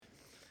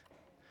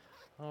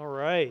All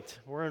right,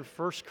 we're in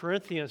 1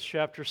 Corinthians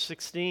chapter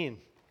 16.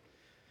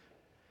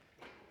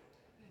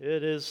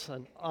 It is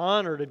an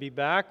honor to be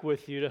back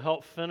with you to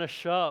help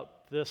finish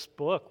up this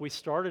book. We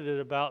started it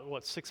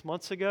about, 6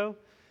 months ago?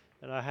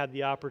 And I had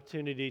the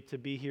opportunity to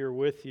be here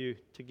with you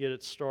to get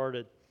it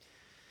started.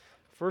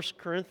 1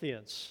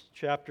 Corinthians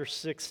chapter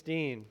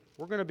 16.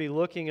 We're going to be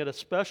looking at a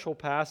special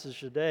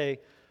passage today.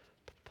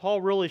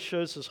 Paul really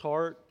shows his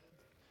heart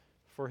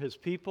for his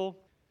people.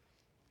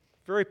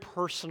 Very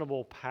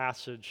personable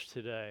passage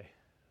today.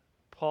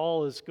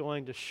 Paul is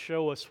going to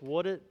show us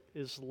what it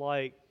is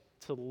like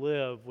to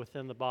live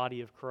within the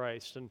body of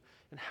Christ and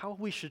how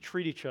we should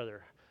treat each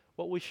other,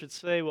 what we should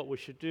say, what we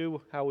should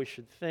do, how we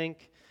should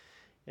think.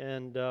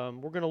 And today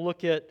we're going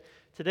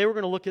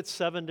to look at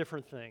 7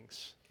 different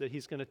things that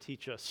he's going to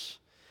teach us.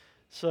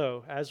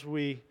 So as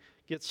we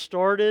get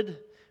started,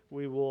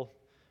 we will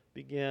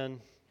begin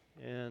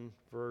in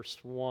verse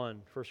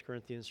 1, 1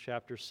 Corinthians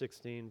chapter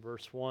 16,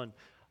 verse 1.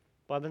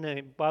 By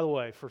the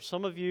way, for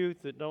some of you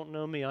that don't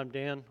know me, I'm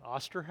Dan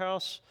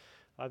Osterhaus.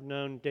 I've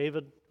known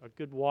David a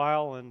good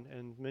while,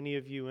 and many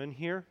of you in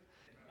here.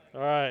 All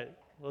right,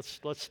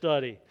 let's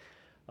study.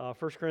 1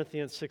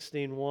 Corinthians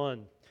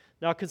 16:1.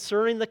 Now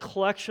concerning the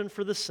collection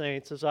for the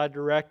saints, as I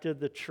directed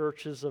the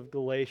churches of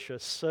Galatia,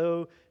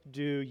 so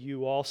do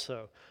you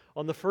also.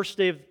 On the first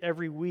day of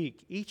every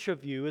week, each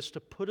of you is to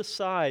put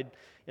aside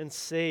and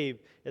save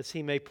as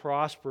he may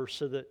prosper,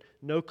 so that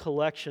no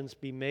collections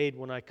be made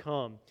when I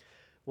come.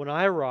 When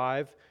I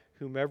arrive,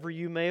 whomever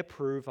you may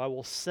approve, I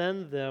will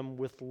send them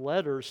with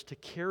letters to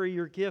carry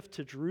your gift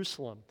to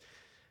Jerusalem.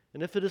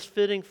 And if it is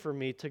fitting for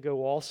me to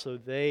go also,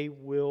 they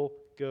will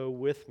go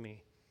with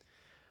me.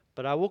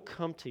 But I will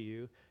come to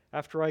you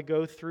after I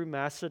go through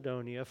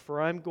Macedonia, for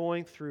I am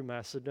going through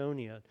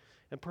Macedonia.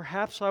 And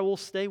perhaps I will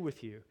stay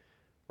with you,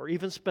 or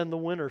even spend the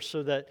winter,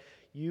 so that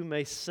you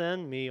may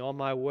send me on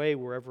my way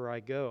wherever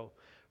I go.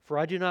 For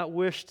I do not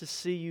wish to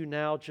see you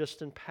now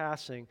just in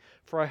passing,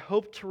 for I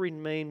hope to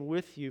remain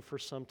with you for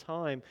some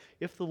time,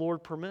 if the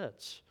Lord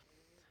permits.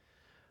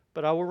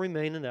 But I will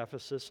remain in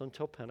Ephesus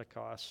until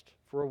Pentecost,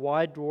 for a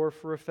wide door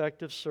for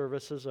effective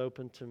service is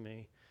open to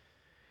me,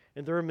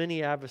 and there are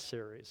many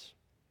adversaries.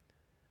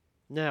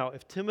 Now,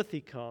 if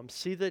Timothy comes,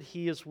 see that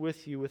he is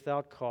with you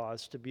without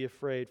cause to be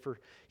afraid, for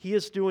he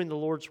is doing the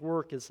Lord's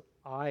work as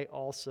I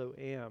also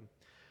am.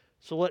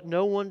 So let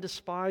no one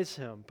despise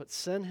him, but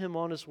send him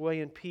on his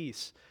way in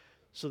peace,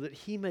 so that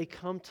he may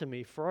come to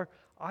me, for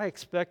I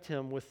expect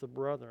him with the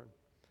brethren.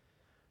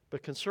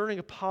 But concerning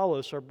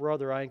Apollos, our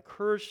brother, I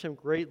encouraged him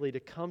greatly to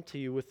come to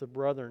you with the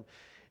brethren,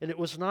 and it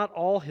was not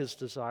all his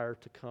desire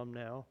to come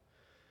now,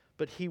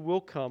 but he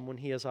will come when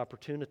he has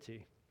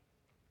opportunity.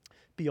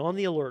 Be on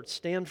the alert,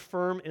 stand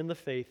firm in the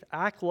faith,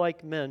 act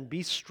like men,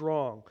 be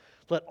strong.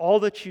 Let all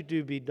that you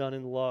do be done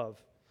in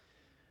love.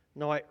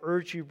 Now I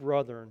urge you,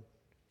 brethren,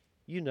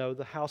 you know,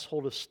 the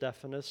household of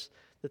Stephanas,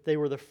 that they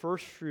were the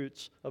first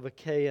fruits of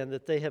Achaia, and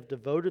that they have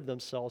devoted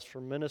themselves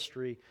for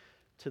ministry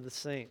to the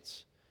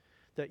saints.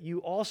 That you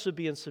also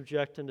be in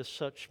subjection to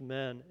such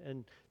men,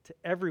 and to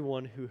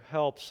everyone who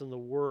helps in the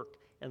work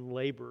and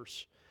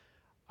labors.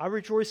 I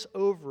rejoice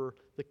over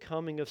the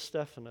coming of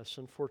Stephanas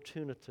and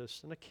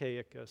Fortunatus and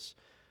Achaicus,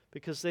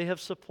 because they have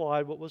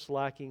supplied what was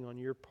lacking on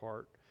your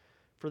part.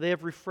 For they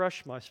have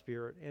refreshed my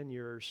spirit and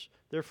yours.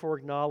 Therefore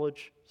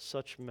acknowledge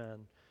such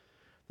men.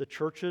 The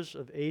churches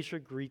of Asia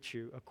greet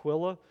you.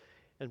 Aquila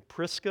and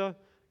Prisca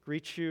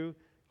greet you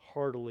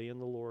heartily in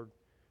the Lord,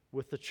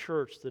 with the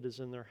church that is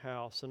in their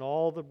house. And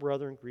all the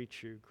brethren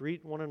greet you.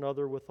 Greet one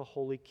another with a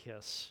holy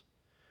kiss.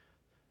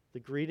 The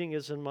greeting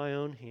is in my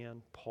own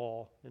hand,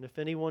 Paul. And if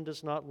anyone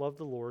does not love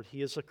the Lord,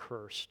 he is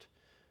accursed.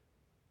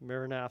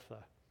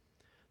 Maranatha.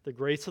 The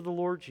grace of the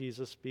Lord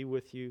Jesus be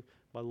with you.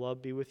 My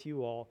love be with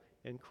you all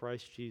in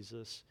Christ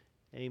Jesus.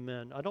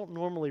 Amen. I don't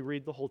normally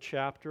read the whole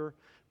chapter,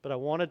 but I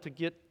wanted to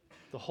get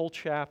the whole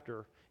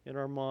chapter in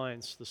our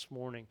minds this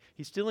morning.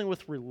 He's dealing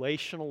with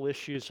relational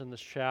issues in this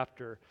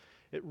chapter.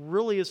 It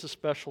really is a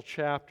special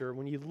chapter.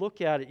 When you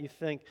look at it, you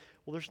think,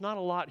 well, there's not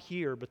a lot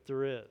here, but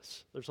there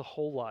is. There's a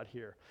whole lot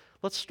here.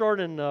 Let's start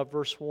in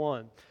verse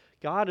 1.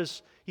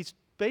 He's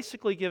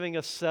basically giving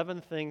us 7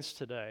 things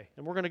today,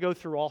 and we're going to go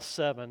through all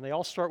 7. They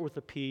all start with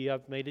a P.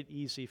 I've made it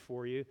easy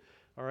for you.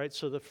 All right,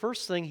 so the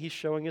first thing he's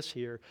showing us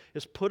here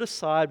is put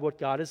aside what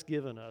God has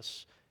given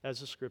us, as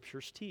the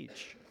Scriptures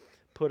teach.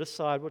 Put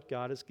aside what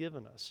God has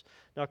given us.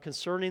 Now,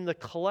 concerning the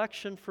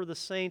collection for the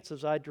saints,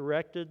 as I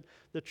directed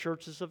the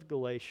churches of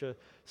Galatia,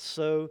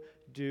 so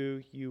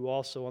do you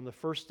also. On the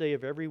first day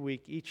of every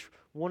week, each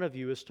one of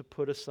you is to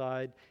put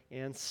aside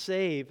and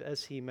save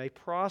as he may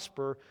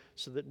prosper,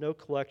 so that no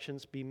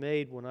collections be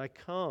made when I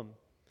come.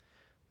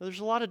 Now, there's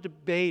a lot of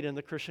debate in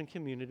the Christian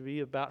community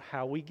about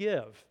how we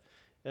give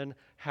and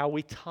how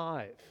we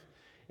tithe.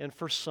 And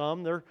for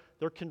some,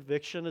 their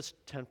conviction is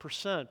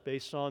 10%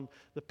 based on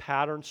the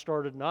pattern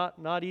started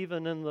not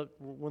even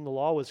when the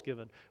law was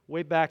given,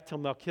 way back till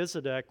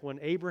Melchizedek when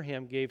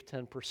Abraham gave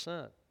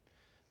 10%.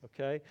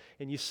 Okay?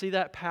 And you see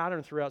that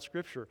pattern throughout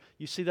Scripture.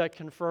 You see that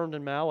confirmed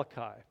in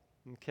Malachi.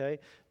 Okay?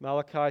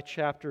 Malachi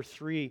chapter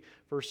 3,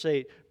 verse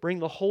 8. Bring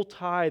the whole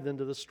tithe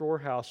into the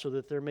storehouse so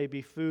that there may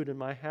be food in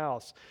my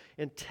house.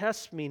 And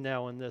test me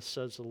now in this,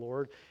 says the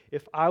Lord,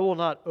 if I will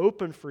not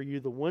open for you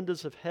the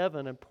windows of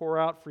heaven and pour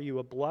out for you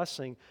a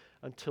blessing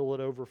until it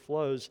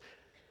overflows.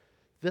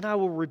 Then I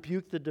will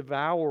rebuke the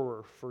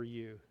devourer for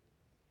you.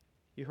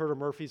 You heard of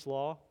Murphy's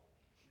Law?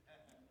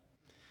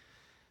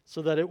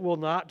 So that it will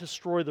not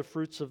destroy the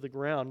fruits of the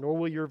ground, nor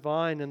will your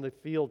vine in the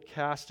field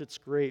cast its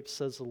grapes,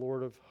 says the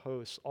Lord of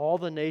hosts. All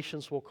the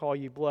nations will call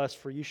you blessed,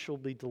 for you shall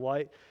be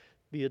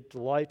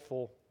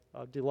delightful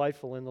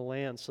in the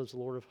land, says the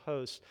Lord of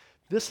hosts.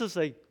 This is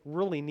a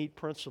really neat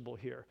principle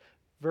here.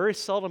 Very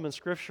seldom in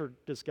Scripture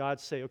does God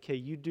say, okay,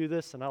 you do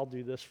this and I'll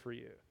do this for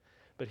you.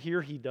 But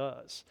here he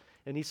does.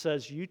 And he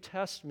says, you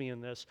test me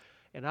in this,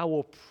 and I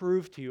will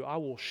prove to you, I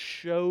will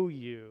show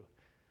you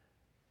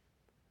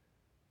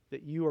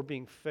that you are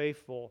being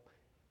faithful,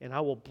 and I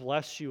will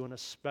bless you in a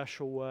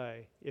special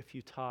way if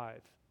you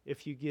tithe,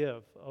 if you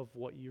give of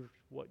what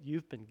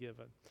you've been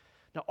given.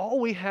 Now,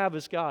 all we have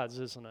is God's,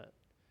 isn't it?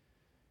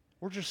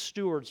 We're just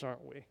stewards,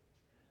 aren't we?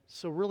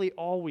 So really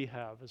all we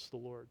have is the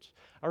Lord's.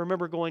 I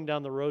remember going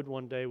down the road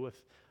one day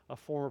with a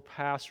former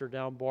pastor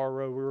down Bar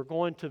Road. We were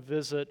going to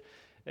visit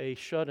a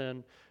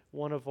shut-in,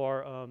 one of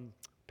our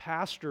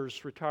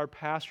retired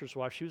pastor's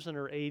wife. She was in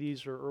her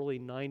 80s or early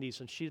 90s,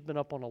 and she'd been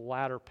up on a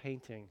ladder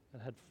painting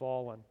and had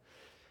fallen.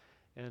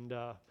 And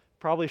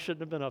probably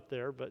shouldn't have been up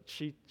there, but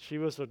she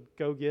was a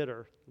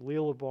go-getter.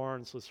 Leila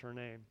Barnes was her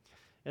name.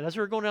 And as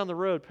we were going down the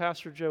road,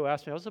 Pastor Joe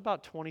asked me, I was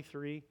about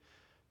 23.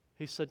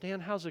 He said, Dan,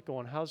 how's it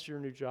going? How's your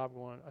new job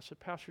going? I said,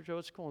 Pastor Joe,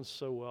 it's going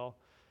so well.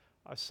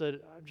 I said,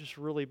 I'm just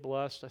really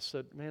blessed. I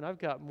said, man, I've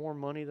got more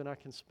money than I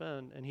can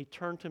spend. And he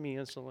turned to me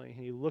instantly,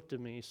 and he looked at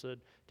me. He said,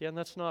 Dan,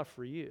 that's not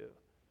for you.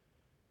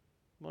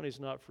 Money's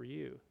not for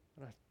you.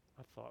 And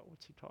I thought,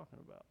 what's he talking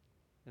about?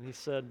 And he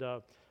said,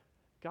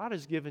 God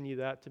has given you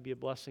that to be a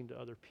blessing to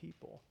other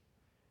people.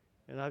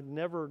 And I've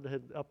never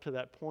had, up to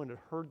that point, had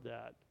heard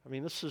that. I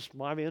mean, this is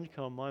my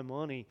income, my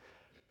money,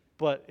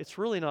 but it's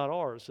really not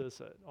ours, is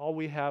it? All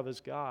we have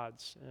is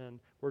God's, and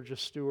we're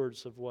just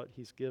stewards of what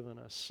he's given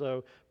us.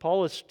 So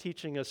Paul is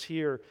teaching us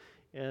here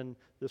in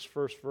this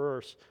first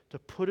verse to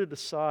put it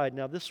aside.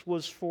 Now, this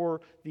was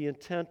for the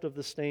intent of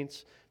the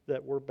saints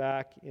that were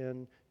back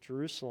in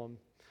Jerusalem.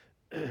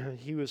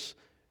 He was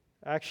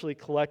actually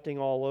collecting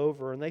all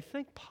over, and they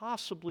think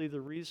possibly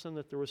the reason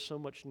that there was so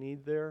much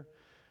need there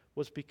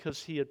was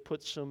because he had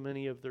put so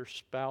many of their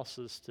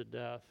spouses to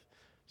death,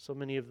 so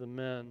many of the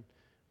men,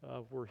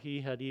 where he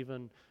had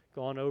even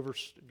gone over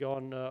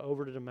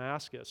to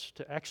Damascus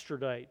to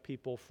extradite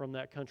people from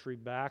that country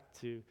back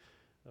to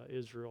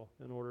Israel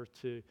in order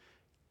to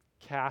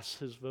cast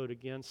his vote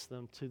against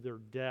them to their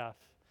death,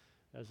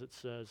 as it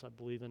says, I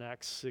believe in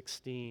Acts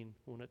 16,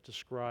 when it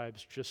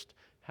describes just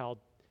how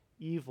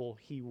evil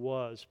he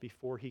was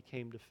before he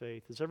came to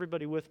faith. Is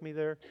everybody with me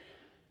there?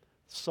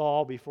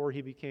 Saul before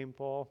he became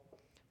Paul.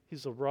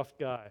 He's a rough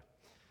guy.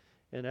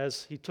 And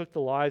as he took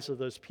the lives of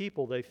those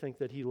people, they think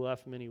that he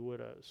left many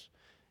widows.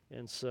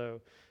 And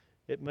so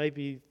it may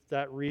be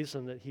that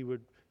reason that he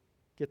would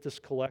get this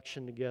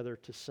collection together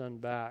to send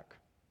back.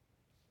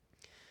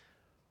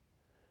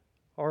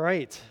 All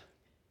right.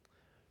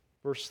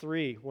 Verse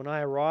 3, when I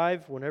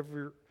arrive,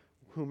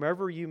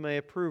 whomever you may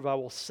approve, I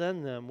will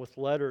send them with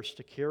letters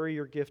to carry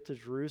your gift to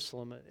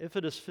Jerusalem. And if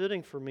it is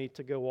fitting for me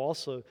to go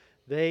also,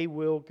 they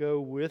will go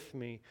with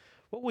me.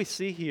 What we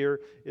see here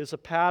is a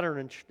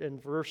pattern in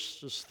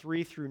verses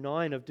 3 through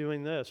 9 of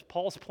doing this.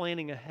 Paul's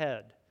planning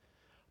ahead.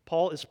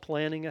 Paul is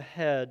planning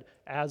ahead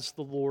as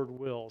the Lord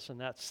wills,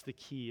 and that's the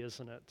key,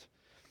 isn't it?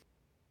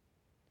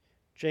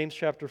 James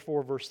chapter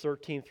 4, verse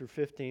 13 through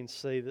 15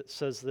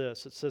 says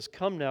this. It says,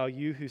 come now,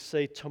 you who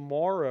say,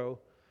 tomorrow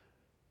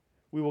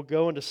we will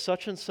go into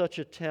such and such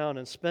a town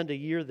and spend a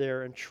year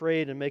there and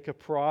trade and make a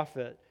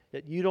profit,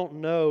 that you don't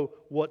know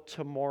what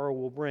tomorrow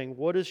will bring.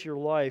 What is your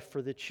life,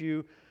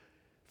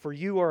 for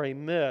you are a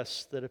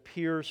mist that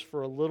appears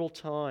for a little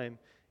time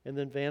and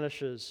then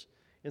vanishes.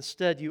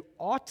 Instead, you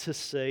ought to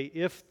say,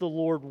 if the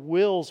Lord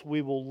wills,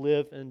 we will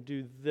live and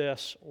do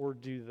this or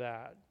do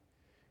that.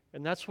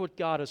 And that's what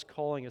God is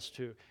calling us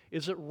to.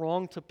 Is it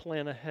wrong to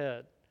plan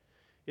ahead?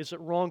 Is it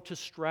wrong to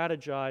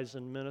strategize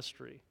in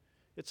ministry?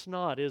 It's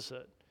not, is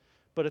it?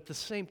 But at the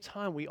same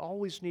time, we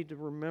always need to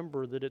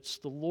remember that it's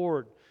the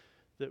Lord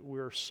that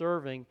we're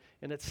serving,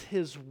 and it's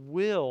His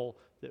will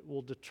that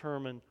will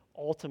determine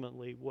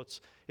ultimately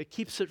it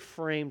keeps it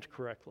framed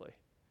correctly.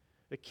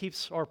 It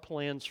keeps our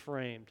plans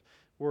framed,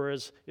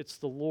 whereas it's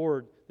the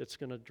Lord that's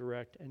going to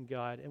direct and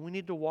guide. And we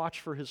need to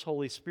watch for His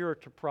Holy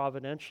Spirit to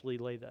providentially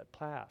lay that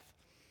path.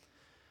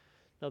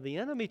 Now, the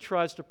enemy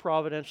tries to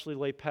providentially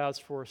lay paths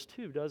for us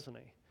too, doesn't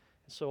he?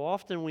 So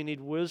often we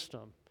need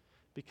wisdom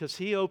because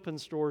he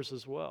opens doors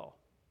as well.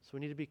 So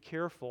we need to be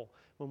careful.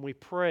 When we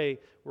pray,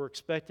 we're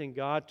expecting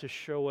God to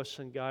show us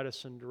and guide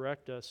us and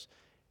direct us.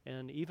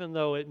 And even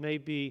though it may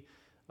be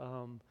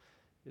and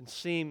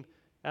seem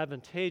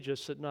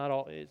advantageous,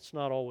 it's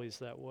not always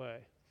that way.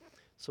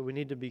 So we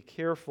need to be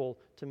careful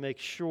to make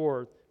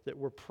sure that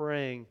we're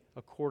praying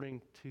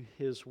according to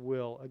His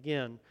will.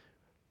 Again,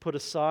 put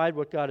aside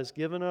what God has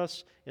given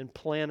us and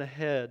plan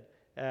ahead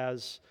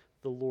as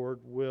the Lord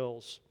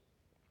wills.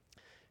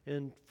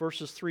 In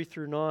verses 3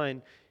 through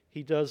 9,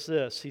 he does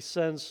this.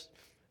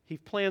 He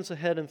plans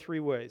ahead in three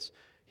ways.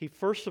 He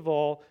first of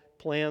all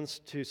plans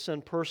to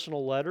send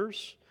personal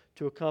letters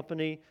to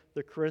accompany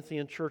the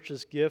Corinthian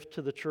church's gift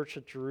to the church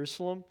at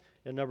Jerusalem.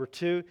 And number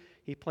two,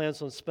 he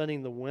plans on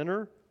spending the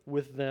winter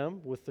with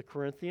them, with the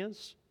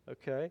Corinthians,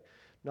 okay?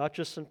 Not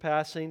just in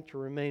passing, to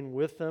remain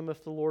with them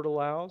if the Lord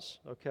allows,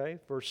 okay?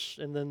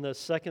 And then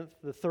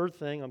the third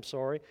thing,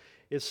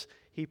 is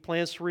he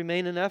plans to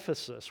remain in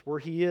Ephesus, where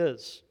he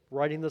is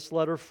writing this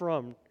letter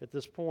from at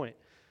this point,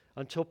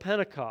 until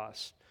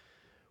Pentecost,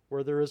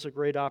 where there is a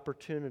great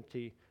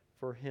opportunity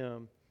for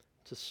him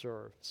to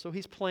serve. So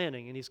he's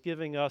planning, and he's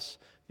giving us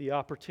the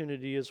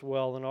opportunity as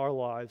well in our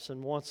lives,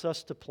 and wants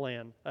us to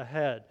plan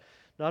ahead.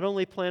 Not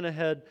only plan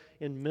ahead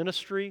in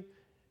ministry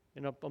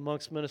and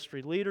amongst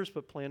ministry leaders,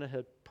 but plan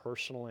ahead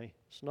personally.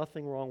 There's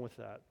nothing wrong with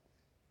that.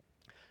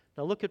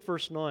 Now look at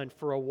verse 9.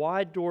 For a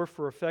wide door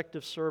for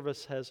effective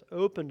service has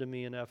opened to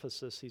me in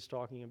Ephesus, he's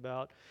talking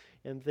about,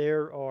 and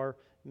there are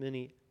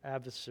many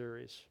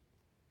adversaries.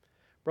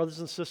 Brothers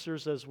and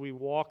sisters, as we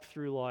walk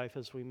through life,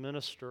 as we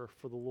minister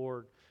for the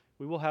Lord,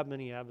 we will have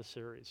many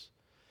adversaries.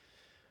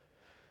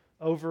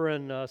 Over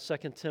in 2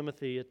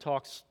 Timothy, it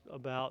talks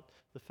about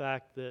the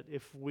fact that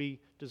if we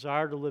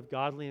desire to live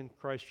godly in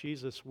Christ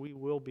Jesus, we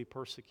will be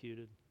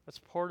persecuted. That's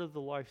part of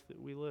the life that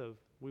we live.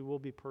 We will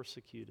be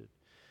persecuted.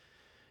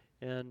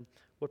 And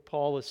what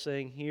Paul is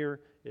saying here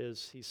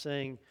is he's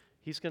saying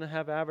he's going to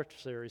have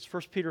adversaries.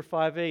 1 Peter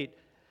 5:8,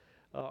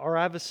 our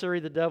adversary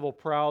the devil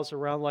prowls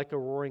around like a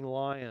roaring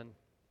lion.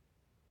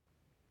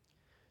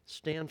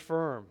 Stand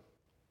firm.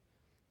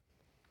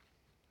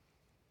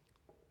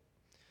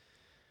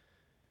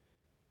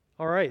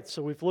 All right,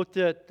 so we've looked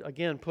at,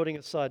 again, putting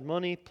aside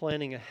money,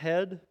 planning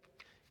ahead.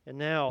 And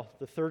now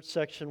the third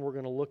section we're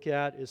going to look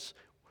at is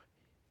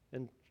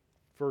in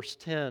verse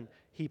 10.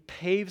 He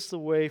paves the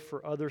way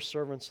for other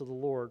servants of the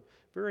Lord.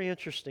 Very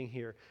interesting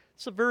here.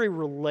 It's a very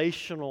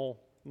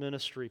relational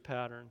ministry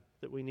pattern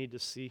that we need to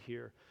see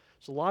here.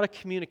 There's a lot of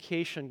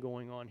communication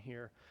going on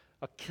here,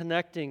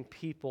 connecting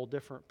people,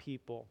 different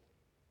people.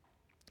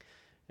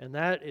 And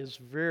that is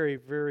very,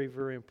 very,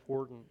 very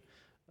important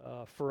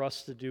for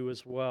us to do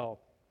as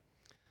well.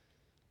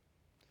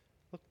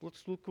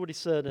 Look what he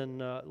said, and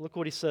look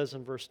what he says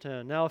in verse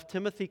 10. Now, if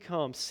Timothy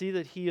comes, see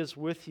that he is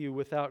with you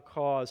without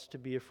cause to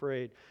be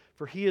afraid,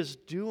 for he is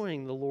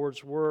doing the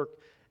Lord's work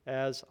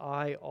as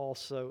I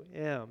also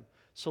am.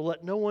 So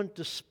let no one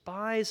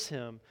despise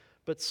him,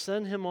 but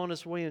send him on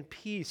his way in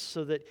peace,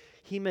 so that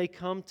he may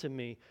come to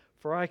me.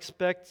 For I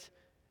expect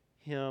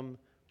him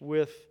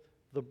with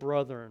the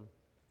brethren.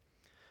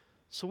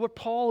 So what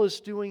Paul is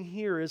doing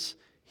here is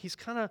he's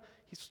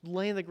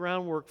laying the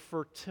groundwork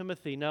for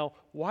Timothy. Now,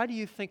 why do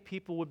you think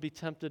people would be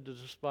tempted to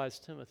despise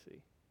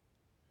Timothy?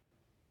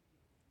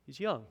 He's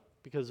young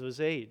because of his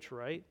age,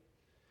 right?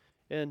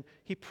 And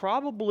he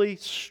probably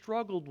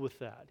struggled with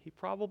that. He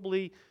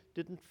probably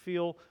didn't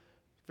feel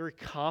very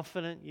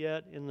confident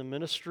yet in the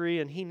ministry,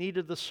 and he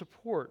needed the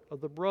support of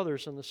the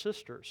brothers and the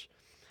sisters.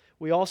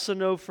 We also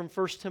know from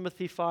 1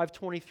 Timothy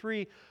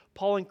 5:23,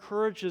 Paul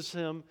encourages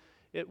him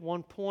at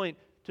one point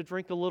to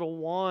drink a little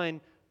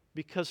wine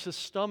because his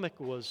stomach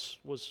was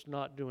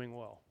not doing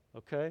well,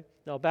 okay?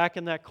 Now, back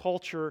in that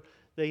culture,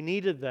 they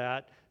needed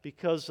that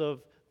because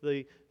of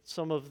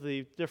some of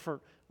the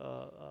different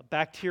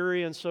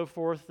bacteria and so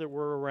forth that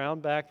were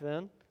around back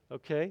then,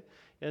 okay?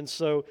 And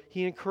so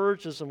he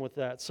encourages them with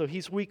that. So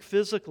he's weak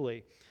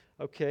physically,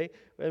 okay?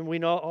 And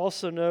we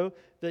also know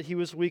that he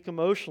was weak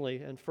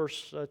emotionally in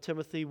 1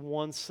 Timothy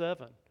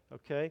 1:7,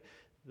 okay?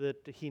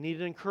 That he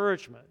needed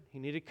encouragement. He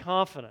needed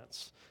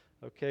confidence.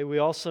 Okay, we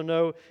also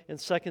know in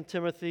 2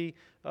 Timothy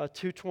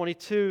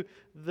 2:22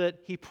 that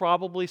he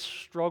probably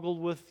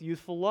struggled with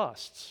youthful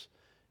lusts,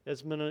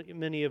 as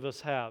many of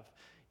us have,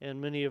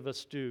 and many of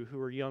us do who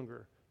are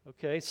younger.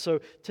 Okay, so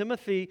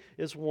Timothy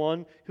is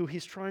one who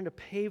he's trying to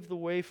pave the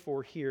way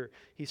for here.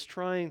 He's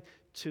trying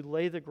to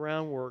lay the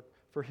groundwork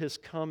for his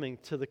coming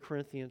to the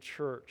Corinthian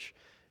church,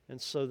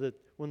 and so that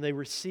when they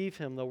receive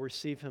him, they'll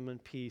receive him in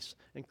peace,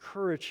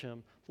 encourage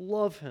him,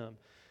 love him,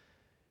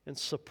 and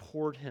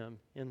support him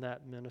in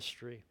that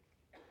ministry.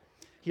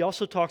 He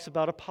also talks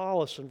about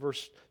Apollos in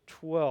verse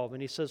 12,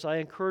 and he says, I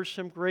encouraged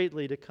him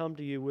greatly to come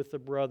to you with the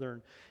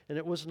brethren, and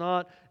it was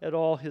not at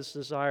all his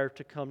desire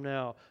to come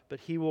now,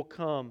 but he will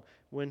come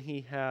when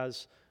he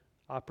has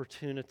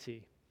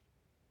opportunity.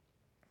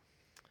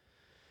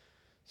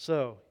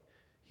 So,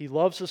 he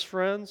loves his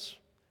friends,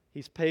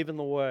 he's paving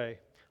the way.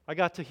 I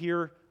got to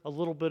hear a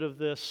little bit of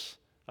this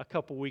a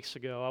couple weeks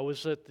ago. I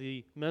was at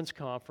the men's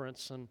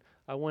conference, and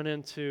I went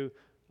into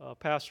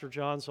Pastor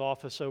John's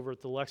office over at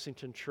the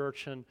Lexington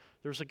Church, and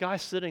there's a guy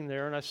sitting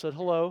there, and I said,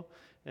 hello,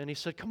 and he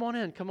said, come on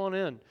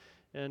in,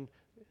 and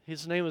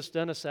his name is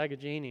Dennis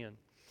Agajanian.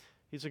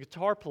 He's a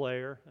guitar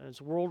player, and he's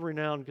a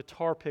world-renowned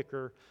guitar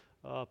picker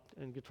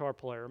and guitar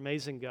player,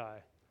 amazing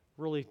guy,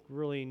 Really,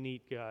 really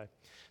neat guy.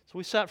 So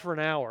we sat for an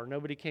hour.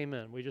 Nobody came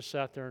in. We just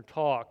sat there and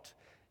talked.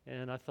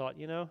 And I thought,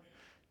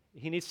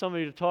 he needs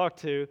somebody to talk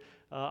to.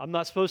 I'm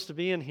not supposed to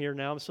be in here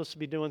now. I'm supposed to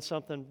be doing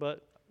something.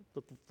 But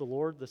the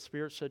Lord, the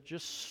Spirit said,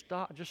 just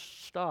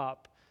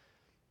stop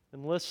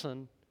and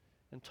listen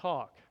and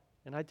talk.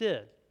 And I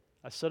did.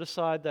 I set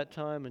aside that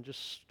time and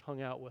just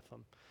hung out with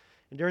him.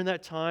 And during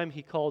that time,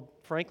 he called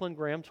Franklin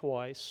Graham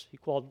twice. He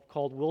called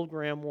Will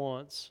Graham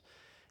once.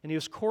 And he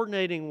was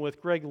coordinating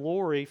with Greg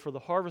Laurie for the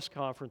Harvest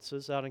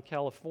Conferences out in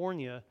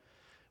California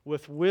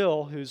with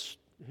Will, who's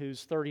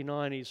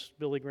 39, he's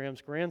Billy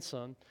Graham's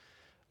grandson,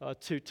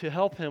 to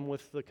help him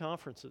with the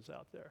conferences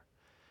out there.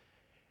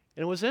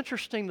 And it was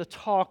interesting, the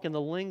talk and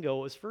the lingo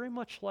was very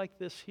much like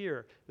this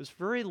here. It was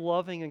very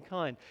loving and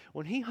kind.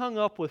 When he hung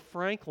up with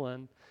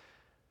Franklin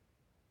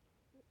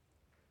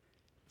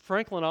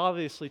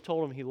obviously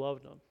told him he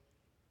loved him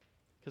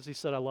because he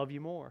said, "I love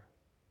you more."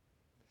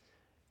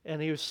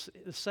 And he was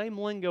the same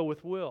lingo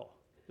with Will.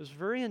 It was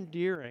very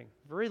endearing,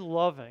 very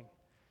loving.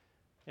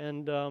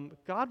 And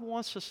God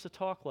wants us to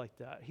talk like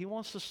that. He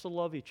wants us to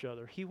love each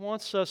other. He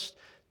wants us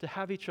to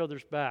have each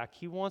other's back.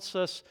 He wants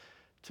us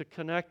to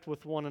connect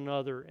with one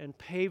another and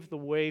pave the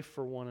way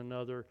for one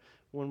another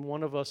when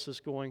one of us is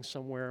going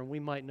somewhere and we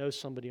might know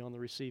somebody on the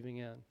receiving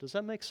end. Does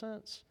that make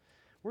sense?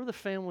 We're the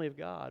family of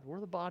God. We're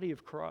the body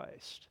of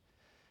Christ.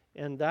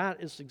 And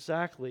that is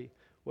exactly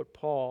what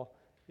Paul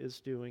is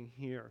doing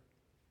here.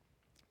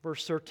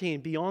 Verse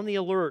 13, be on the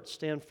alert,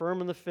 stand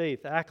firm in the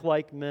faith, act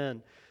like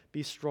men,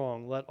 be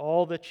strong. Let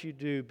all that you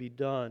do be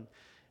done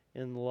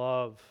in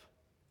love.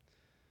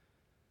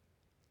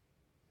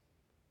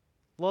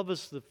 Love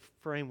is the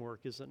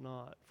framework, is it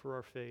not, for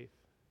our faith?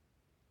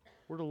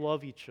 We're to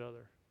love each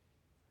other.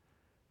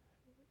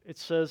 It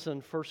says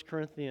in 1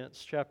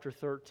 Corinthians chapter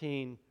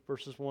 13,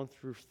 verses 1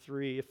 through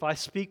 3, if I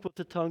speak with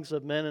the tongues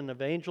of men and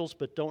of angels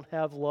but don't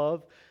have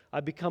love, I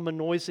become a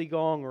noisy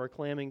gong or a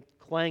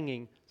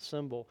clanging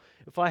cymbal.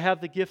 If I have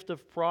the gift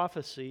of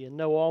prophecy and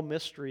know all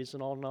mysteries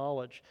and all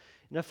knowledge,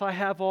 and if I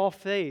have all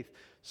faith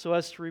so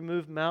as to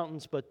remove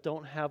mountains but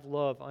don't have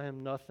love, I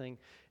am nothing.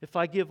 If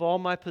I give all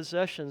my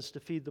possessions to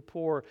feed the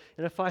poor,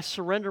 and if I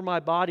surrender my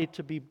body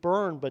to be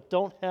burned but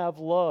don't have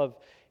love,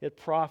 it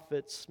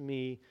profits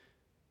me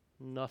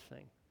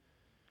nothing.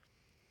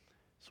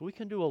 So we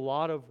can do a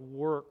lot of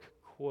work,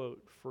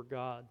 quote, for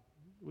God.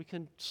 We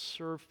can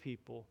serve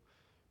people.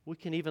 We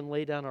can even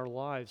lay down our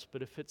lives,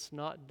 but if it's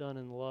not done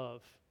in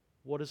love,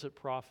 what does it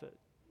profit?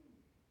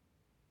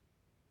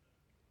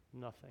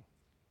 Nothing.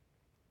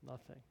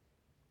 Nothing.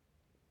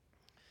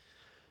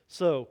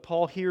 So,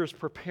 Paul here is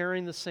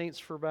preparing the saints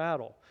for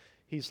battle.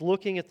 He's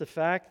looking at the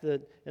fact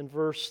that in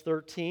verse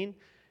 13,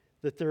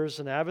 that there is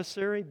an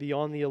adversary. Be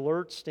on the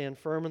alert, stand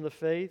firm in the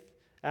faith,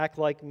 act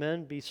like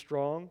men, be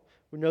strong.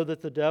 We know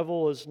that the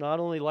devil is not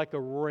only like a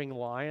roaring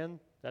lion,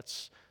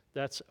 that's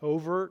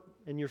overt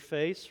in your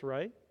face,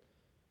 right?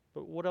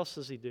 But what else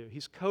does he do?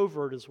 He's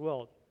covert as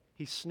well.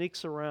 He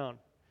sneaks around,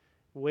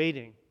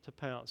 waiting to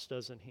pounce,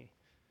 doesn't he?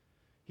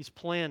 He's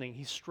planning,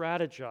 he's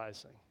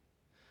strategizing.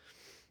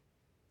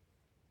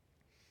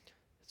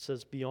 It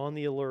says, be on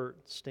the alert,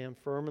 stand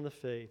firm in the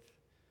faith,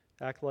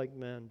 act like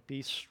men,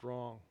 be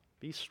strong.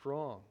 Be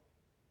strong.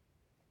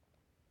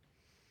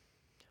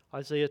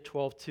 Isaiah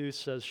 12:2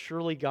 says,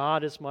 surely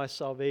God is my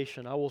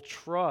salvation. I will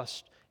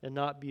trust and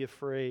not be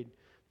afraid.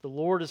 The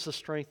Lord is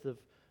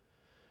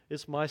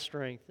my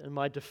strength and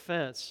my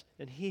defense,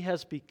 and he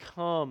has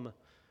become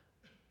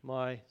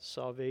my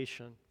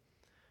salvation.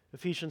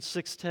 Ephesians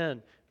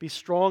 6:10, be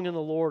strong in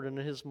the Lord and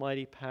in his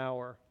mighty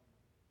power.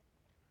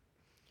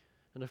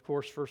 And of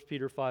course, 1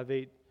 Peter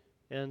 5:8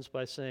 ends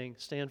by saying,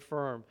 stand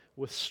firm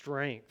with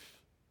strength.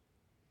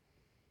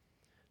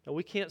 Now,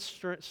 we can't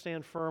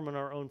stand firm in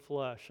our own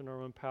flesh and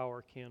our own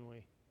power, can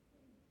we?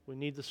 We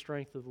need the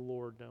strength of the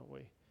Lord, don't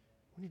we?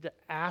 We need to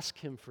ask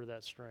him for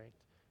that strength,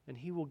 and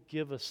he will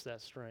give us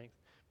that strength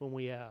when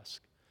we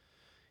ask.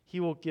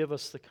 He will give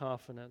us the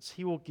confidence.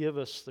 He will give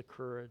us the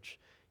courage.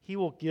 He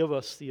will give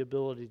us the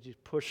ability to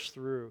push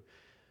through.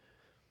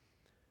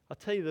 I'll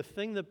tell you, the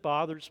thing that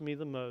bothers me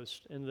the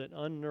most and that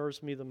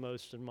unnerves me the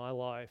most in my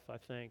life, I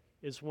think,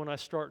 is when I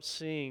start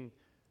seeing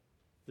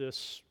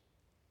this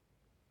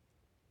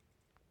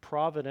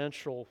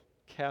providential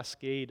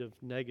cascade of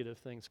negative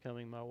things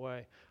coming my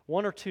way.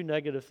 One or two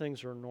negative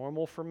things are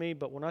normal for me,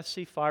 but when I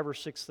see 5 or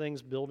 6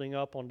 things building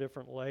up on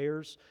different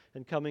layers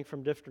and coming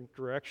from different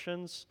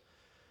directions,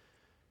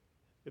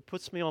 it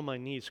puts me on my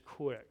knees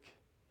quick.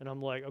 And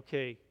I'm like,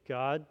 okay,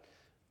 God,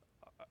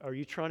 are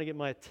you trying to get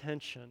my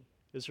attention?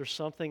 Is there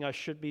something I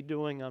should be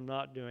doing I'm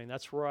not doing?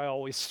 That's where I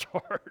always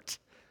start,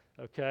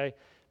 okay?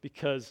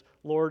 Because,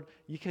 Lord,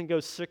 you can go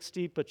 6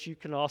 deep, but you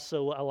can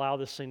also allow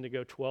this thing to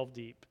go 12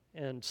 deep.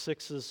 And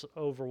 6 is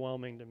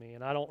overwhelming to me,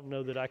 and I don't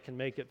know that I can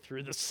make it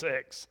through the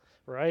 6,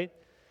 right?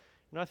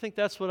 And I think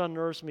that's what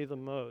unnerves me the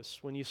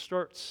most, when you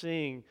start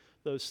seeing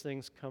those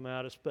things come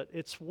at us. But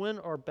it's when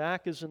our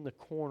back is in the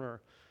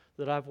corner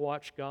that I've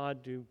watched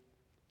God do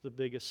the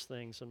biggest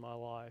things in my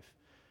life.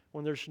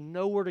 When there's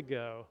nowhere to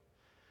go,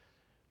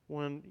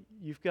 when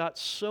you've got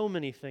so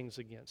many things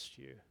against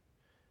you,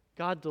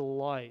 God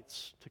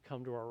delights to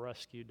come to our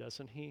rescue,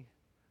 doesn't He?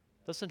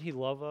 Doesn't He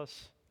love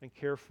us and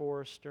care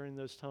for us during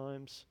those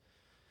times?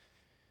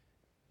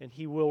 And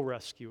He will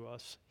rescue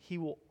us. He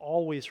will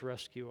always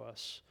rescue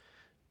us.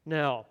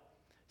 Now,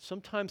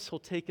 sometimes He'll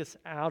take us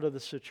out of the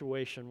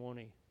situation, won't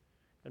He?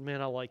 And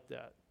man, I like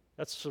that.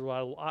 That's sort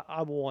of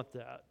I want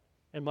that.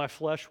 And my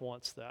flesh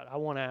wants that. I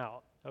want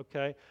out,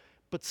 okay?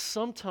 But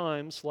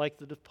sometimes, like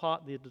the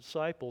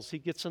disciples, He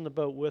gets in the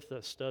boat with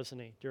us, doesn't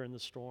He, during the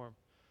storm?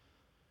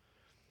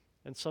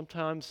 And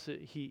sometimes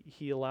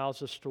he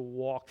allows us to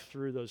walk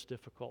through those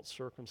difficult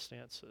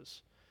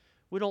circumstances.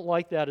 We don't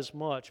like that as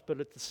much, but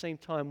at the same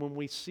time, when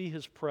we see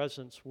His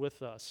presence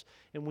with us,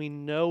 and we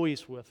know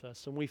He's with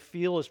us, and we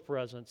feel His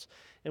presence,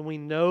 and we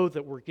know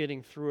that we're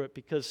getting through it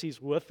because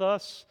He's with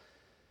us,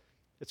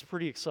 it's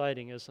pretty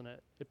exciting, isn't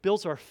it? It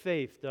builds our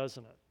faith,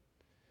 doesn't it?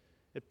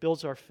 It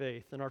builds our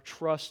faith and our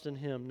trust in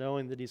Him,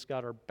 knowing that He's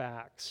got our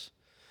backs.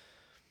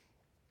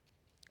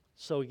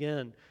 So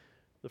again,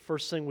 the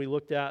first thing we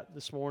looked at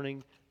this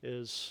morning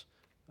is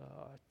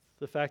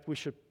the fact we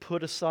should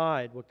put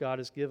aside what God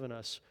has given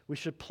us. We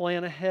should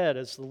plan ahead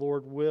as the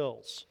Lord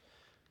wills.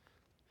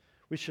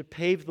 We should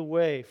pave the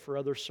way for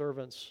other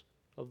servants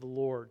of the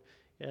Lord.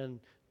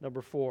 And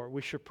number 4,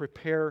 we should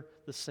prepare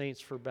the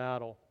saints for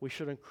battle. We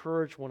should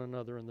encourage one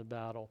another in the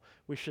battle.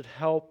 We should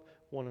help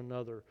one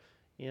another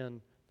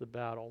in the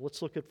battle.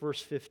 Let's look at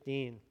verse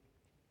 15.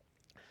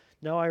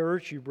 Now I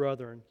urge you,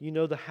 brethren, you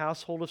know the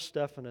household of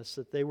Stephanas,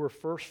 that they were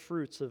first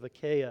fruits of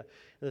Achaia,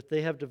 and that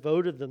they have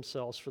devoted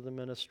themselves for the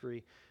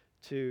ministry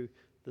to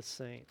the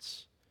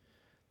saints.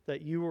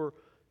 That you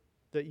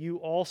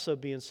also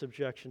be in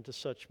subjection to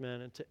such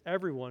men, and to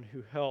everyone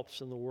who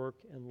helps in the work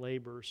and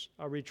labors.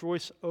 I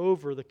rejoice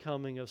over the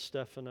coming of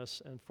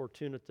Stephanas and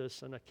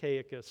Fortunatus and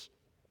Achaicus,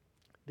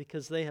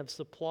 because they have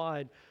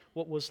supplied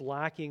what was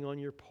lacking on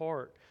your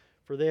part,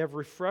 for they have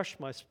refreshed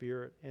my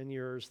spirit and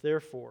yours.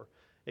 Therefore,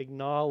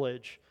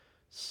 acknowledge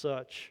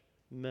such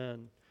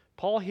men.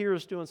 Paul here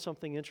is doing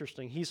something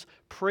interesting. He's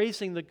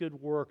praising the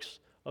good works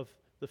of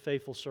the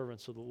faithful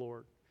servants of the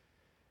Lord.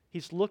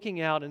 He's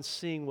looking out and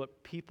seeing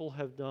what people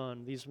have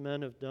done, these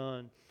men have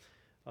done.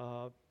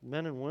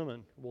 Men and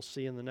women, we'll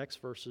see in the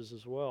next verses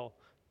as well.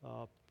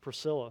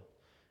 Priscilla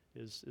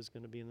is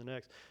going to be in the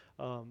next.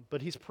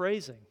 But he's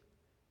praising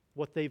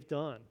what they've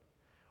done.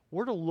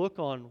 We're to look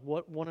on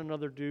what one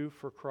another do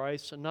for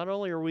Christ, and not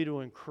only are we to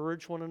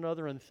encourage one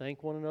another and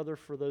thank one another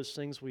for those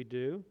things we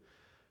do,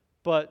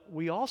 but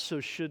we also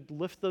should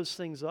lift those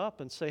things up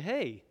and say,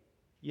 hey,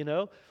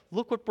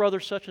 look what brother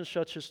such and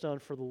such has done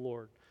for the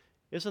Lord.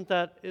 Isn't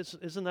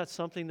that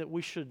something that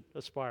we should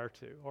aspire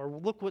to? Or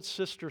look what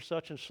sister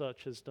such and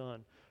such has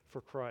done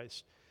for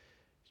Christ.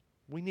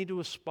 We need to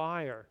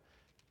aspire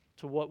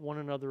to what one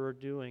another are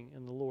doing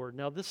in the Lord.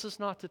 Now, this is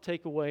not to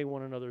take away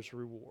one another's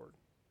reward.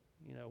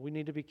 We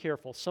need to be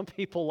careful. Some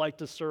people like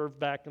to serve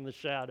back in the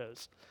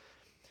shadows.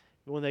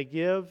 When they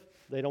give,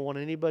 they don't want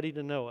anybody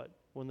to know it.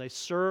 When they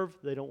serve,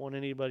 they don't want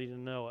anybody to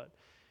know it.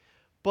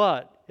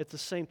 But at the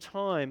same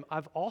time,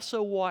 I've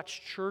also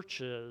watched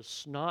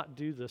churches not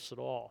do this at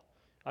all.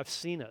 I've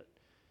seen it.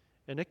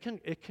 And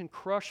it can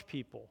crush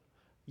people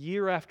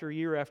year after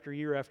year after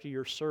year after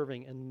year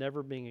serving and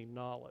never being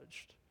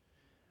acknowledged.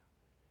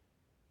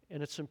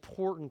 And it's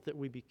important that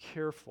we be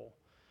careful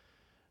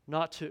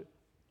not to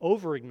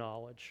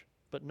over-acknowledge,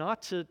 but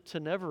not to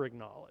never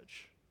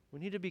acknowledge. We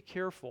need to be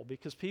careful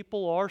because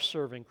people are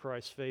serving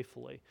Christ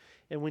faithfully,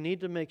 and we need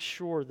to make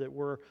sure that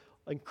we're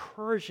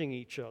encouraging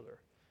each other.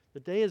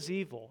 The day is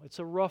evil. It's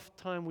a rough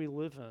time we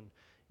live in,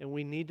 and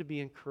we need to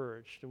be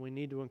encouraged, and we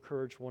need to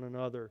encourage one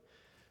another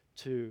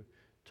to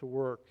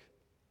work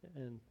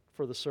and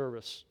for the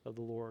service of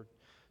the Lord.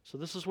 So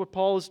this is what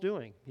Paul is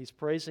doing. He's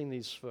praising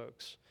these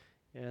folks,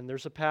 and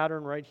there's a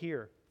pattern right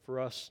here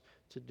for us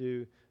to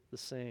do the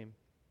same.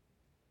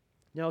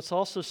 Now, it's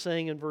also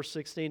saying in verse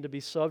 16 to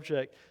be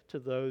subject to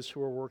those who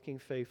are working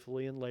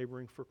faithfully and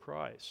laboring for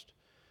Christ.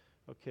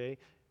 Okay?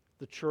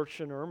 The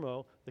church in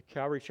Irmo, the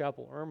Calvary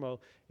Chapel Irmo,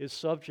 is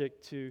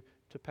subject to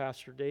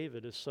Pastor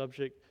David, is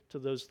subject to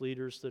those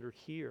leaders that are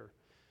here.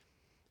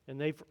 And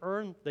they've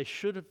earned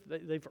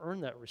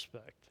that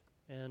respect.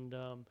 And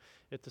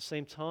at the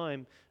same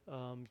time,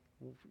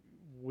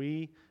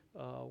 we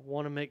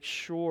want to make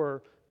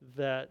sure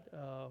that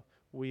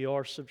we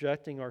are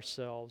subjecting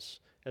ourselves.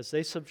 As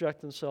they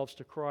subject themselves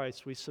to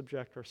Christ, we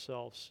subject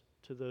ourselves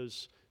to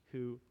those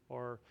who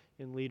are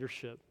in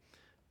leadership.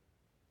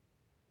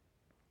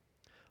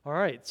 All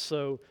right,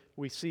 so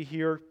we see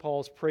here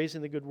Paul's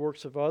praising the good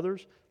works of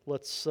others.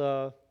 Let's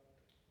go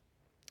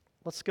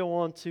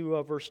on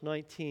to verse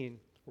 19.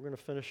 We're going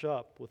to finish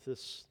up with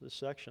this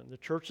section. The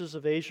churches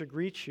of Asia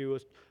greet you,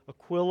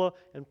 Aquila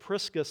and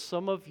Prisca.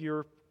 Some of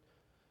your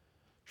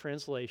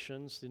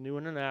translations, the New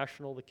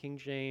International, the King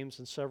James,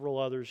 and several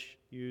others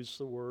use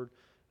the word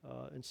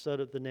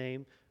instead of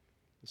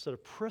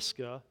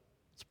Prisca,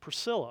 it's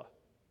Priscilla.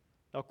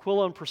 Now,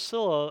 Aquila and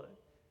Priscilla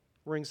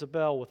rings a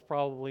bell with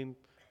probably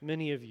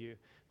many of you.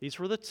 These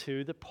were the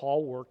two that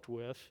Paul worked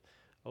with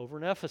over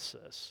in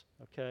Ephesus,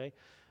 okay?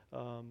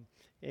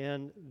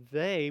 And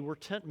they were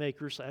tent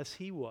makers as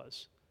he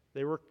was.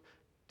 They were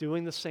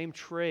doing the same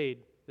trade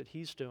that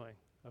he's doing,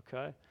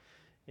 okay?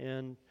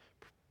 And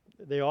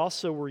they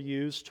also were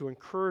used to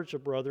encourage a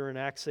brother in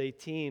Acts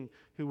 18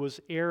 who was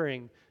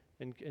erring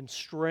and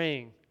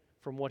straying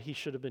from what he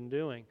should have been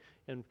doing.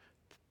 And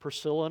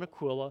Priscilla and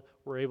Aquila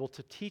were able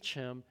to teach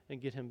him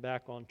and get him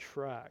back on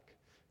track.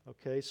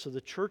 Okay, so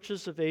the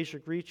churches of Asia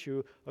greet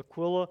you.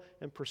 Aquila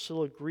and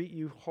Priscilla greet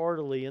you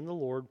heartily in the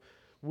Lord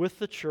with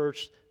the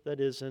church that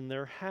is in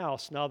their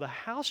house. Now, the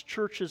house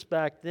churches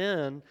back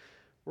then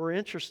were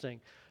interesting.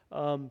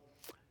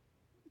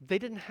 They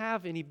didn't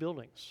have any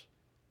buildings.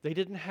 They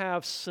didn't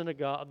have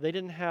synagogue. They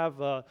didn't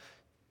have.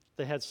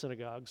 They had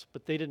synagogues,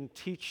 but they didn't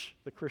teach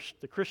the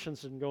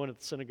Christians didn't go into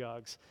the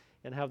synagogues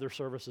and have their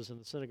services in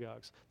the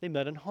synagogues. They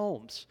met in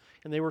homes,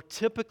 and they were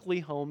typically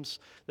homes,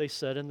 they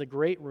said, in the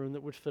great room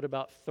that would fit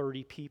about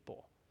 30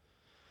 people,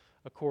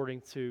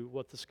 according to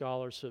what the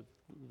scholars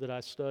that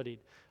I studied.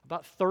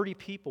 About 30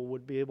 people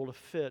would be able to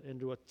fit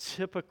into a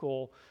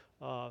typical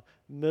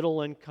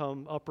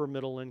middle-income,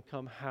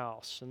 upper-middle-income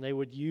house, and they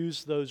would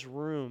use those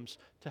rooms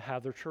to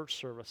have their church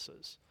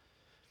services.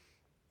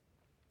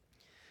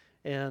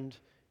 And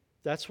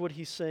that's what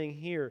he's saying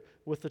here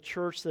with the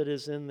church that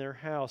is in their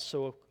house.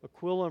 So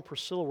Aquila and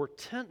Priscilla were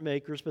tent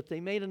makers, but they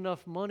made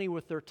enough money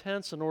with their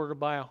tents in order to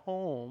buy a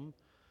home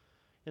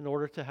in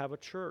order to have a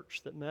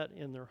church that met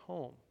in their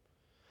home.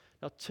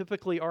 Now,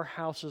 typically our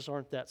houses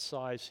aren't that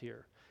size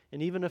here.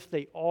 And even if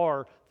they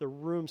are, the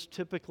rooms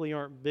typically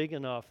aren't big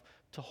enough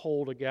to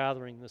hold a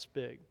gathering this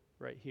big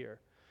right here.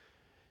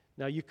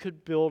 Now, you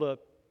could build a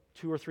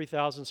 2,000 or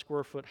 3,000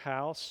 square foot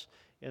house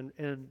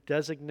and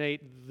designate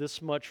this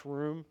much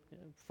room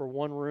for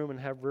one room and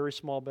have very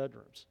small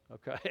bedrooms,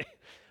 okay?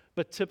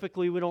 But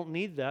typically we don't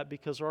need that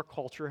because our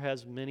culture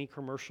has many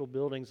commercial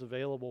buildings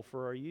available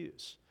for our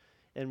use.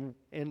 And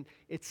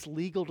it's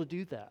legal to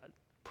do that.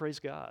 Praise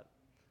God.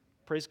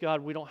 Praise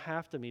God, we don't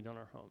have to meet in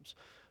our homes.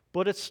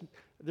 But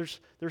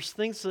there's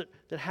things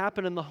that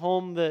happen in the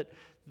home that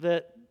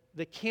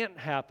can't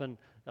happen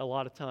a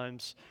lot of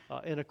times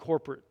in a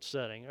corporate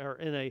setting or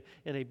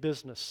in a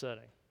business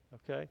setting,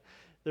 okay?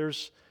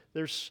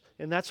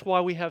 And that's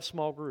why we have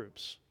small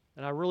groups.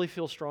 And I really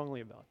feel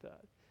strongly about that.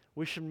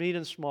 We should meet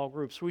in small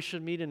groups. We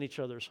should meet in each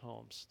other's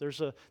homes.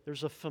 There's a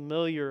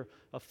familial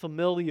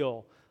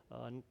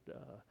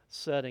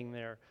setting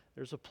there.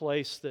 There's a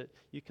place that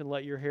you can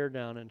let your hair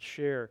down and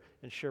share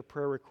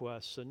prayer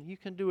requests. And you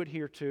can do it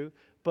here too,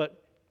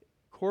 but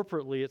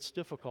corporately it's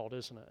difficult,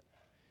 isn't it?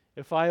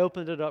 If I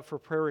opened it up for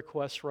prayer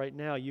requests right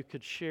now, you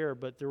could share,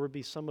 but there would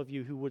be some of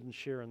you who wouldn't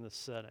share in this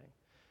setting.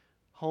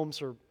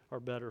 Homes are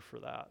better for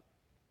that.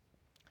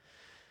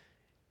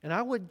 And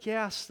I would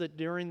guess that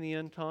during the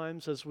end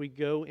times, as we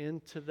go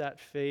into that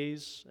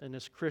phase, and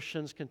as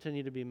Christians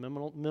continue to be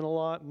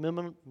minimalized,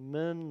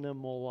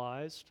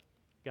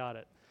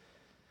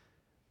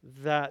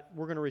 that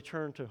we're going to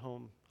return to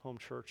home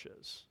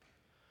churches.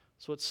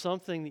 So it's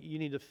something that you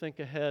need to think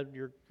ahead,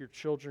 your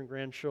children,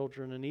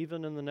 grandchildren, and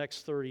even in the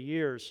next 30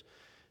 years,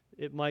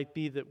 it might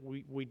be that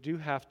we do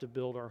have to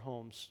build our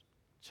homes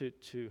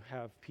to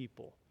have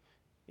people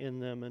in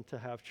them and to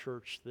have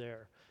church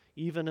there.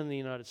 Even in the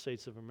United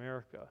States of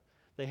America.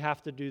 They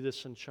have to do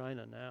this in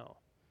China now.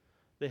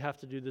 They have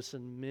to do this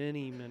in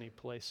many, many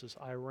places.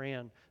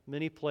 Iran,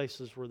 many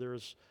places where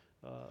there's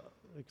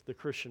the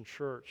Christian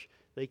church.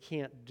 They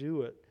can't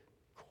do it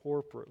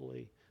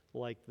corporately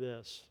like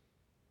this.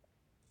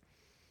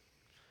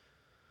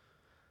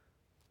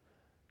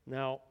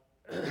 Now,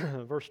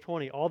 verse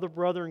 20, all the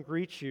brethren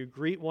greet you.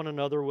 Greet one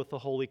another with a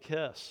holy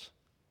kiss.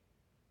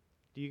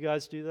 Do you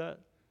guys do that?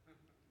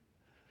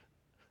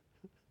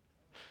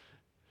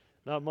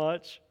 Not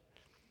much.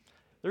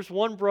 There's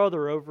one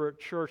brother over at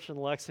church in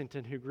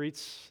Lexington who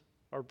greets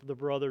the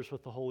brothers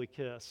with the holy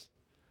kiss.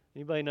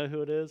 Anybody know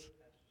who it is?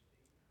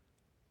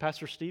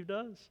 Pastor Steve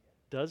does?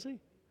 Does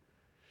he?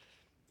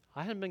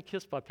 I haven't been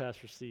kissed by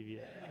Pastor Steve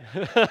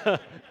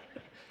yet.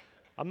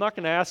 I'm not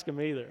going to ask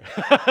him either.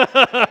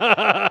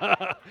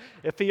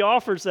 If he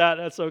offers that,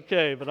 that's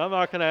okay, but I'm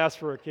not going to ask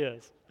for a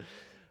kiss.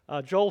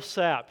 Joel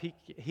Sapp,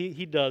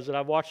 he does it.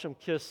 I've watched him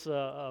kiss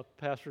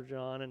Pastor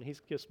John, and he's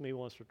kissed me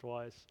once or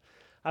twice.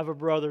 I have a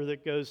brother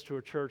that goes to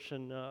a church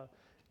in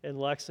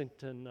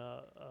Lexington,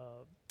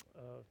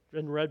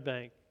 in Red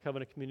Bank,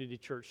 Covenant Community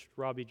Church,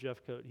 Robbie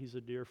Jeffcoat. He's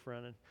a dear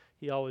friend, and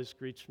he always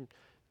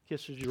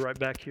kisses you right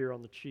back here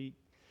on the cheek.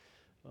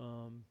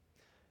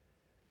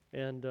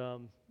 It's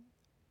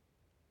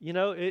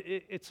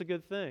a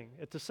good thing.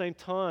 At the same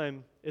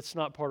time, it's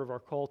not part of our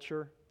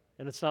culture,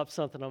 and it's not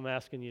something I'm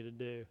asking you to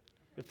do.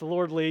 If the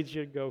Lord leads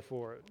you, go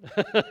for it.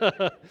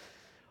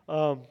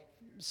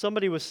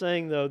 Somebody was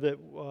saying, though, that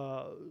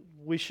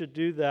we should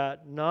do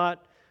that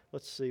not,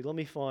 let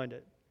me find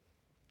it.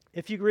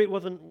 If you greet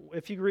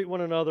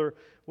one another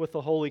with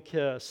a holy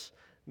kiss,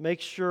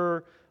 make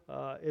sure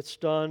it's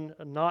done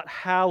not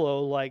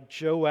hallow like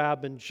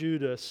Joab and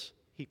Judas,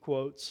 he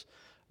quotes,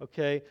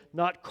 okay?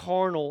 Not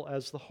carnal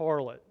as the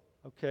harlot.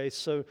 Okay,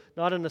 so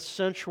not in a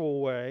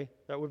sensual way,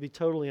 that would be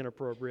totally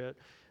inappropriate,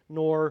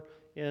 nor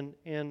in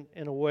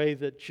a way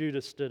that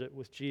Judas did it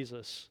with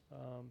Jesus.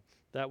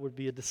 That would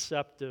be a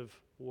deceptive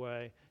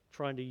way,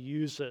 trying to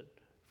use it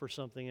for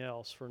something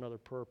else, for another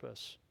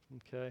purpose.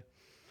 Okay,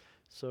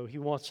 so he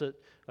wants it,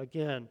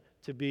 again,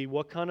 to be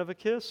what kind of a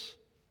kiss?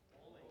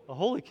 A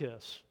holy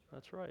kiss.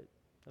 That's right.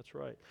 That's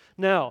right.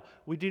 Now,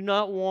 we do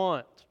not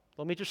want,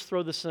 let me just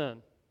throw this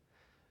in.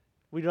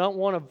 We don't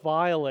want to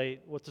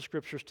violate what the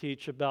Scriptures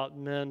teach about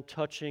men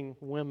touching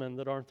women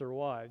that aren't their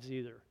wives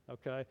either,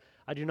 okay?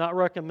 I do not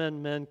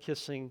recommend men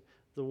kissing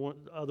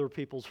other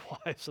people's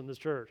wives in the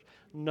church.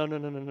 No, no,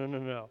 no, no, no, no,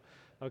 no,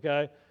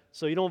 okay?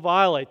 So you don't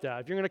violate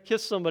that. If you're going to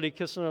kiss somebody,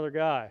 kiss another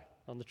guy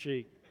on the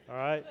cheek, all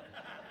right?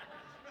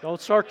 Don't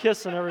start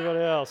kissing everybody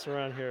else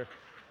around here.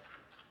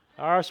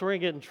 All right, so we're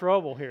going to get in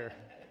trouble here.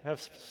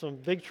 Have some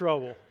big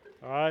trouble,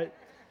 all right?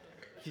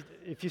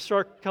 If you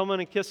start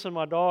coming and kissing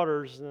my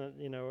daughters,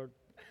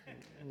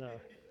 no.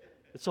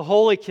 It's a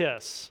holy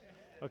kiss,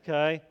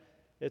 okay?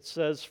 It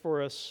says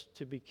for us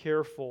to be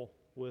careful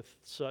with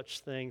such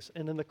things.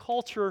 And in the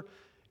culture,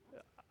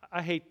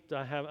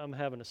 I'm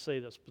having to say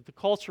this, but the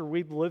culture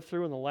we've lived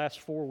through in the last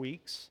 4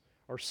 weeks,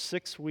 or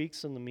 6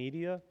 weeks in the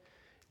media,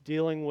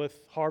 dealing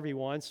with Harvey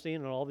Weinstein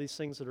and all these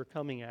things that are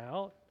coming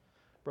out,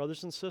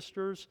 brothers and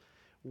sisters,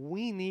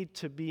 we need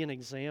to be an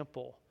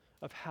example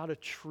of how to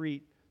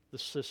treat the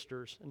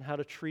sisters and how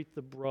to treat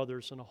the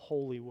brothers in a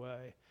holy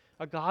way,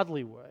 a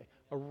godly way,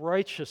 a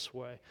righteous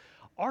way.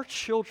 Our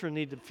children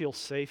need to feel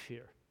safe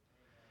here.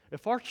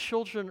 If our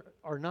children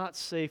are not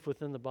safe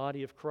within the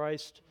body of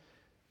Christ,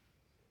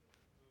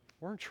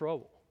 we're in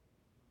trouble.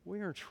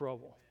 We're in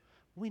trouble.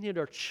 We need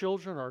our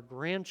children, our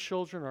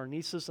grandchildren, our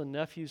nieces and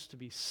nephews to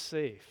be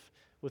safe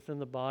within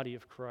the body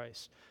of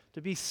Christ,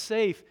 to be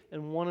safe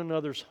in one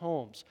another's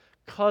homes,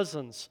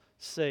 cousins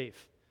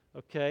safe,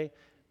 okay?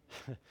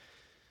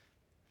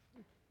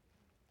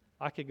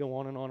 I could go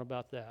on and on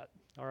about that.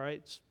 All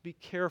right? Be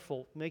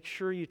careful. Make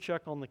sure you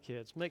check on the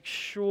kids. Make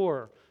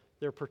sure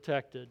they're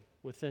protected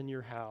within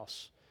your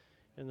house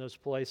in those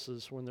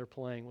places when they're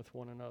playing with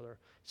one another.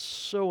 It's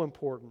so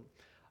important.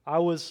 I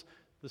was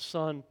the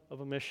son of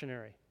a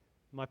missionary.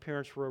 My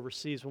parents were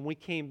overseas. When we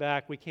came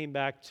back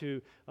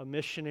to a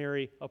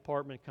missionary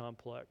apartment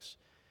complex.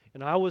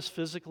 And I was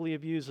physically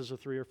abused as a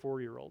 3 or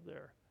 4-year-old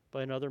there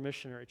by another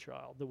missionary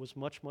child that was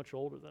much, much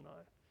older than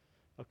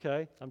I.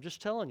 Okay? I'm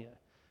just telling you.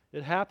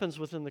 It happens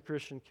within the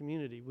Christian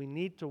community. We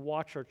need to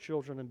watch our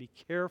children and be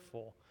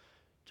careful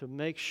to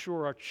make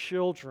sure our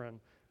children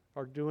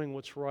are doing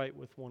what's right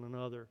with one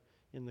another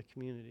in the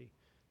community.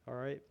 All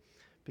right?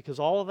 Because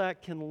all of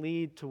that can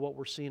lead to what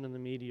we're seeing in the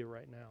media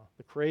right now,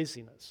 the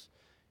craziness,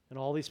 and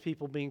all these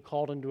people being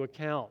called into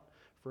account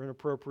for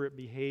inappropriate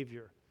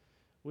behavior.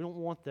 We don't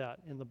want that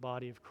in the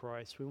body of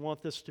Christ. We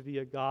want this to be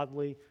a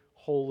godly,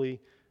 holy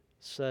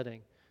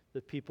setting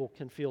that people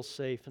can feel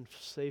safe and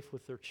safe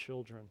with their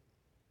children.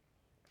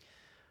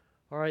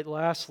 All right,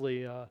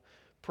 lastly,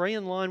 pray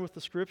in line with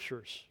the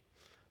Scriptures.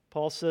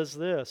 Paul says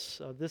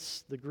this,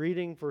 the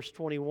greeting, verse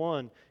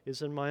 21,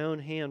 is in my own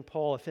hand,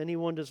 Paul. If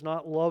anyone does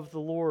not love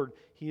the Lord,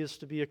 he is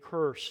to be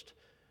accursed.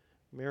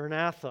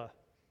 Maranatha.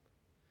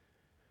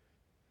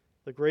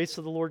 The grace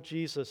of the Lord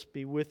Jesus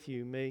be with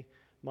you. May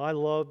my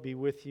love be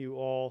with you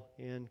all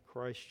in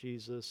Christ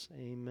Jesus.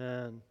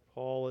 Amen.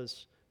 Paul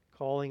is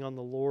calling on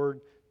the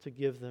Lord to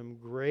give them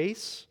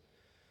grace.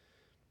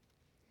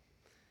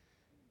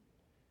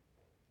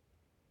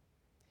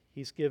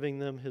 He's giving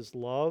them his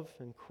love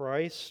in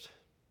Christ.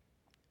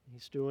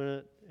 He's doing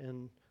it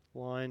in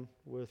line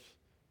with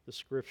the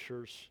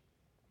Scriptures.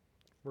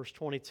 Verse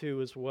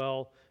 22 as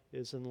well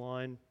is in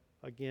line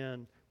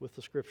again with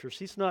the Scriptures.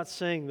 He's not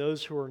saying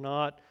those who are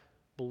not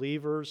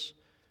believers,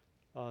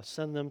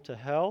 send them to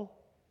hell.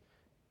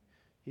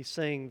 He's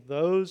saying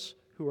those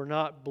who are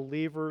not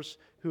believers,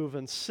 who have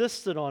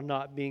insisted on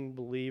not being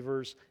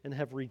believers and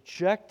have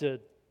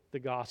rejected the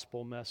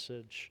gospel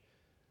message,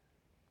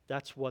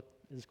 that's what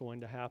is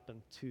going to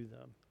happen to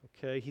them.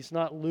 Okay? He's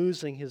not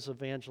losing his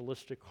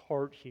evangelistic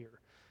heart here.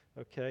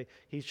 Okay?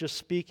 He's just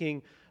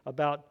speaking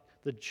about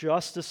the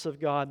justice of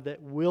God that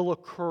will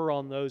occur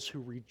on those who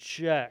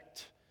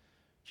reject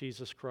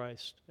Jesus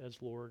Christ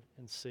as Lord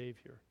and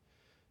Savior.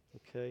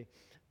 Okay?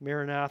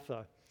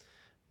 Maranatha,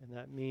 and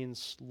that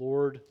means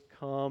Lord,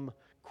 come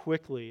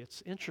quickly.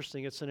 It's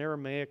interesting. It's an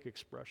Aramaic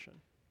expression.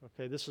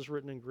 Okay? This is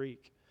written in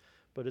Greek,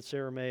 but it's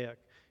Aramaic,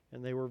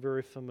 and they were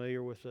very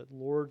familiar with it.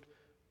 Lord,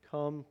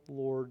 come,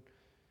 Lord,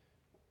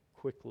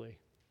 quickly.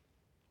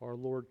 Our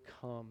Lord,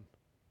 come.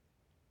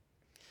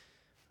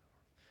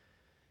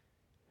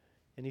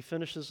 And he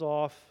finishes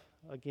off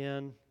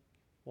again,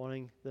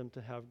 wanting them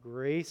to have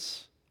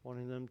grace,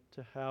 wanting them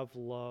to have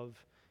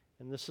love.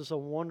 And this is a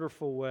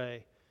wonderful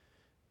way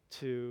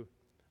to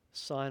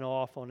sign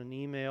off on an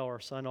email or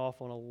sign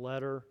off on a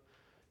letter,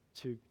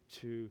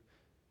 to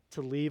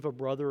leave a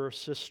brother or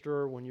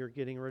sister when you're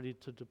getting ready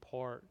to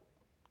depart.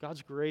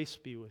 God's grace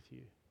be with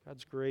you.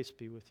 God's grace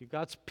be with you.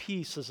 God's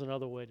peace is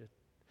another way to.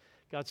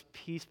 God's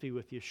peace be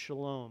with you.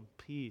 Shalom,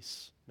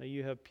 peace. May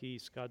you have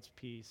peace, God's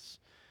peace.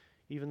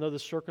 Even though the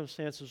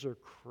circumstances are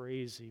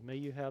crazy, may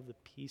you have the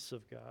peace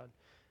of God,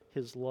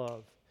 His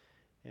love,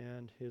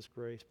 and His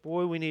grace.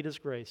 Boy, we need His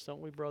grace,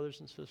 don't we, brothers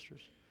and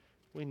sisters?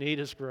 We need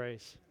His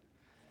grace.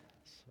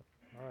 So,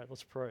 all right,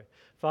 let's pray.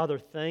 Father,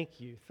 thank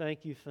you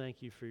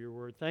for your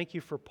word. Thank you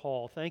for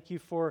Paul. Thank you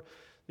for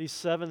these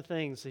 7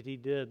 things that he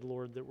did,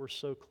 Lord, that were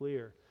so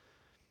clear.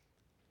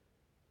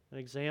 An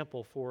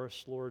example for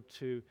us, Lord,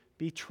 to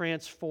be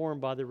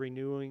transformed by the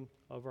renewing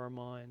of our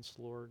minds,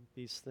 Lord,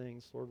 these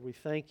things. Lord, we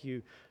thank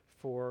you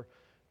for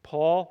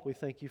Paul. We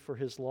thank you for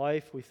his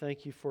life. We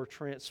thank you for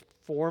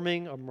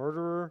transforming a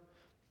murderer,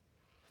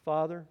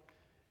 Father,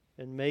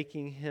 and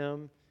making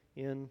him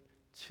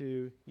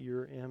into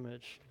your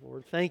image.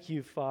 Lord, thank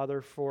you,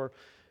 Father, for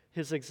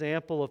his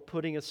example of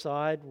putting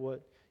aside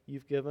what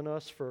you've given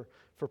us, for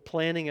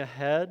planning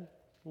ahead,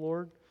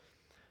 Lord,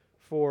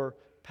 for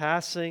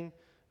passing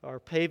or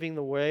paving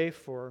the way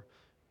for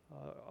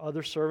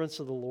other servants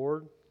of the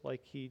Lord,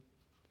 like he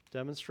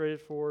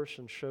demonstrated for us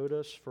and showed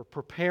us, for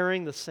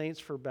preparing the saints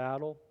for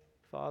battle,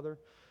 Father,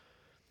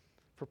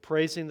 for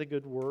praising the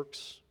good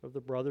works of the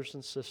brothers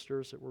and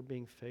sisters that were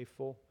being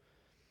faithful,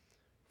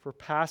 for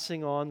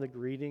passing on the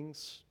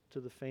greetings to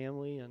the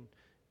family, and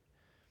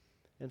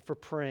for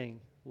praying,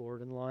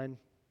 Lord, in line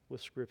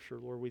with Scripture.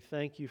 Lord, we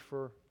thank you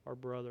for our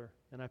brother,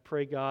 and I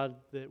pray, God,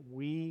 that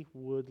we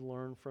would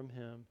learn from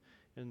him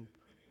and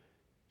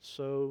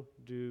so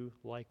do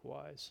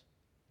likewise.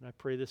 And I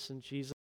pray this in Jesus'